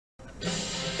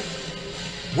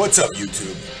What's up,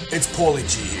 YouTube? It's Paulie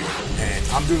G here, and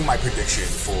I'm doing my prediction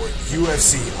for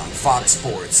UFC on Fox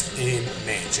Sports in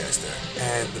Manchester.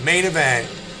 And the main event,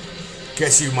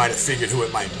 guess you might have figured who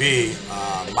it might be.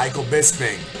 Micheal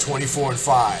Bisping,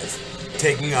 24-5,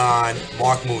 taking on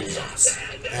Mark Munoz.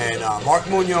 And Mark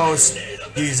Munoz,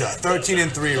 he's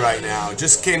 13-3 right now.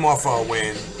 Just came off a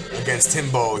win against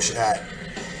Tim Bosch at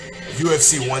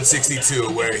UFC 162,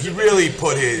 where he really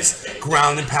put his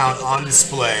ground and pound on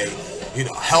display. You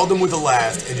know, held him with the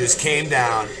left and just came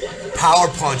down, power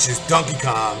punches, Donkey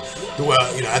Kong,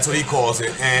 that's what he calls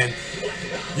it. And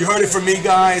you heard it from me,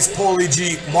 guys, Paulie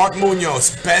G, Mark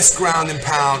Munoz, best ground and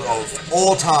pound of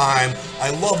all time. I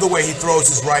love the way he throws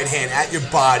his right hand at your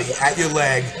body, at your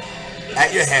leg,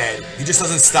 at your head. He just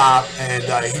doesn't stop, and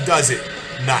he does it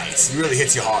nice. He really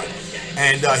hits you hard.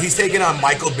 And he's taking on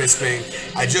Micheal Bisping.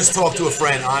 I just talked to a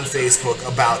friend on Facebook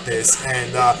about this,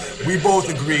 and we both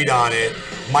agreed on it.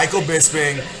 Micheal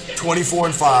Bisping,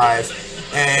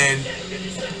 24-5, and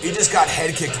he just got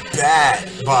head kicked bad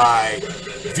by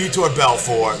Vitor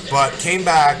Belfort, but came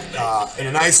back in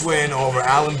a nice win over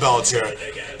Alan Belcher.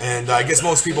 And I guess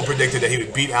most people predicted that he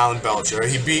would beat Alan Belcher.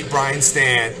 He beat Brian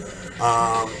Stan,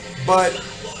 but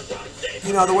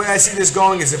you know, the way I see this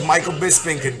going is if Micheal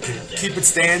Bisping can keep it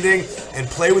standing and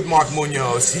play with Mark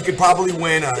Munoz, he could probably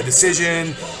win a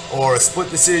decision or a split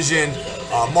decision.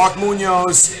 Mark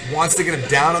Munoz wants to get him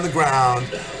down on the ground,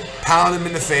 pound him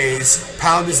in the face,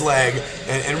 pound his leg,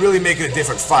 and really make it a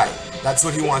different fight. That's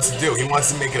what he wants to do. He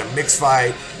wants to make it a mixed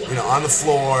fight, you know, on the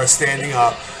floor, standing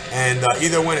up, and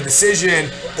either win a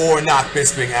decision or knock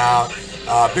Bisping out.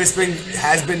 Bisping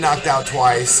has been knocked out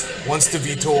twice, once to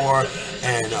Vitor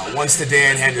and once to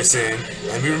Dan Henderson,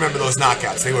 and we remember those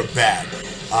knockouts. They were bad.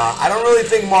 I don't really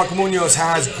think Mark Munoz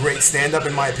has great stand-up,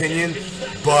 in my opinion,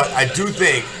 but I do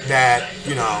think that,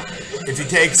 you know, if he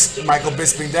takes Micheal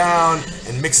Bisping down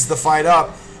and mixes the fight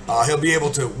up, he'll be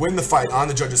able to win the fight on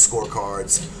the judges'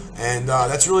 scorecards, and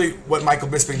that's really what Micheal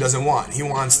Bisping doesn't want. He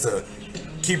wants to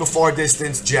keep a far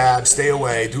distance, jab, stay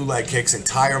away, do leg kicks, and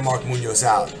tire Mark Munoz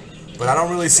out. But I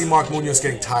don't really see Mark Munoz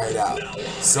getting tired out.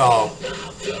 So,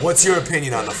 what's your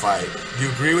opinion on the fight? Do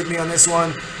you agree with me on this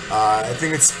one? I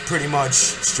think it's pretty much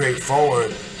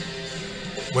straightforward.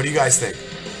 What do you guys think?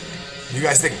 Do you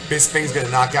guys think Bisping's going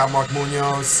to knock out Mark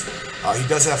Munoz? He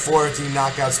does have 14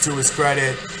 knockouts to his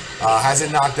credit.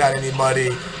 Hasn't knocked out anybody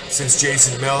since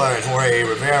Jason Miller and Jorge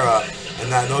Rivera,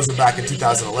 and those were back in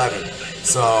 2011.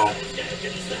 So,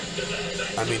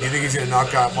 I mean, do you think he's going to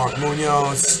knock out Mark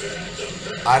Munoz?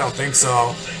 I don't think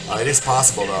so. It is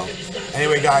possible, though.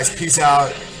 Anyway, guys, peace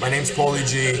out. My name's Paulie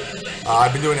G.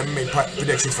 I've been doing MMA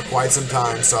predictions for quite some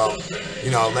time, so, you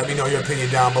know, let me know your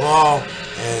opinion down below,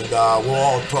 and we'll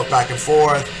all talk back and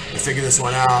forth and figure this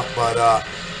one out. But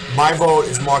my vote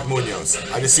is Mark Munoz.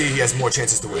 I just see he has more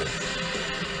chances to win.